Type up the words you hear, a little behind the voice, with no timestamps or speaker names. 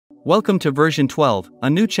Welcome to version 12, a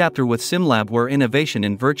new chapter with SimLab where innovation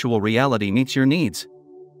in virtual reality meets your needs.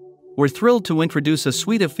 We're thrilled to introduce a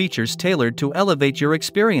suite of features tailored to elevate your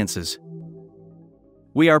experiences.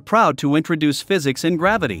 We are proud to introduce physics in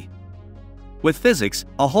gravity. With physics,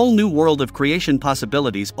 a whole new world of creation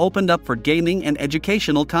possibilities opened up for gaming and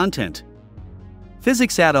educational content.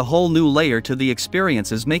 Physics add a whole new layer to the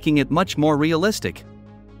experiences, making it much more realistic.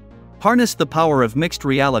 Harness the power of mixed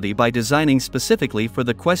reality by designing specifically for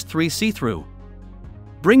the Quest 3 see-through.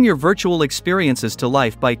 Bring your virtual experiences to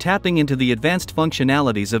life by tapping into the advanced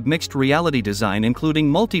functionalities of mixed reality design,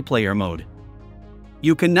 including multiplayer mode.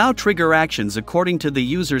 You can now trigger actions according to the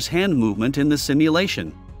user's hand movement in the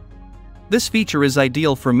simulation. This feature is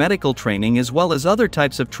ideal for medical training as well as other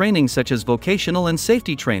types of training such as vocational and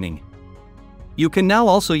safety training. You can now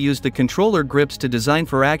also use the controller grips to design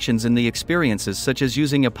for actions in the experiences, such as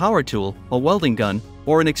using a power tool, a welding gun,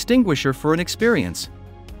 or an extinguisher for an experience.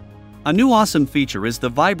 A new awesome feature is the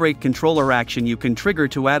vibrate controller action you can trigger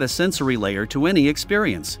to add a sensory layer to any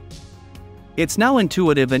experience. It's now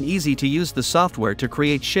intuitive and easy to use the software to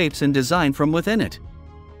create shapes and design from within it.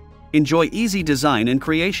 Enjoy easy design and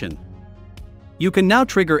creation. You can now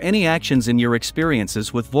trigger any actions in your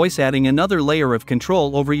experiences with voice, adding another layer of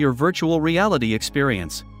control over your virtual reality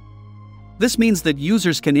experience. This means that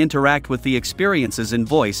users can interact with the experiences in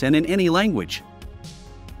voice and in any language.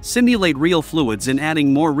 Simulate real fluids in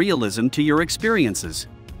adding more realism to your experiences.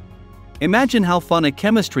 Imagine how fun a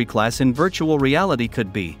chemistry class in virtual reality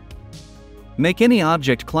could be. Make any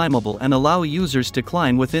object climbable and allow users to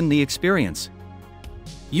climb within the experience.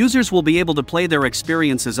 Users will be able to play their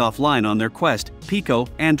experiences offline on their Quest, Pico,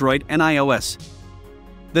 Android, and iOS.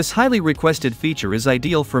 This highly requested feature is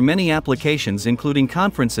ideal for many applications, including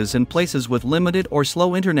conferences and places with limited or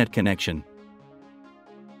slow internet connection.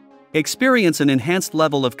 Experience an enhanced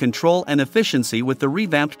level of control and efficiency with the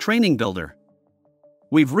revamped Training Builder.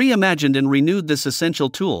 We've reimagined and renewed this essential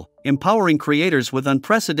tool, empowering creators with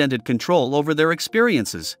unprecedented control over their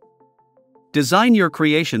experiences. Design your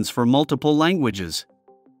creations for multiple languages.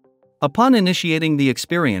 Upon initiating the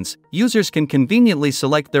experience, users can conveniently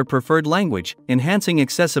select their preferred language, enhancing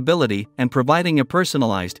accessibility and providing a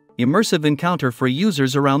personalized, immersive encounter for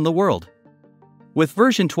users around the world. With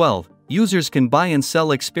version 12, users can buy and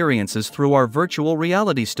sell experiences through our virtual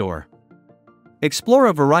reality store. Explore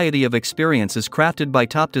a variety of experiences crafted by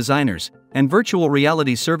top designers, and virtual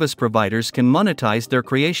reality service providers can monetize their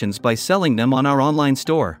creations by selling them on our online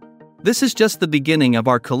store. This is just the beginning of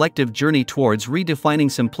our collective journey towards redefining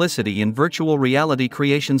simplicity in virtual reality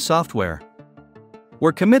creation software.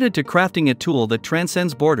 We're committed to crafting a tool that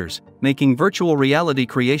transcends borders, making virtual reality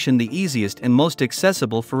creation the easiest and most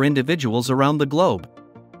accessible for individuals around the globe.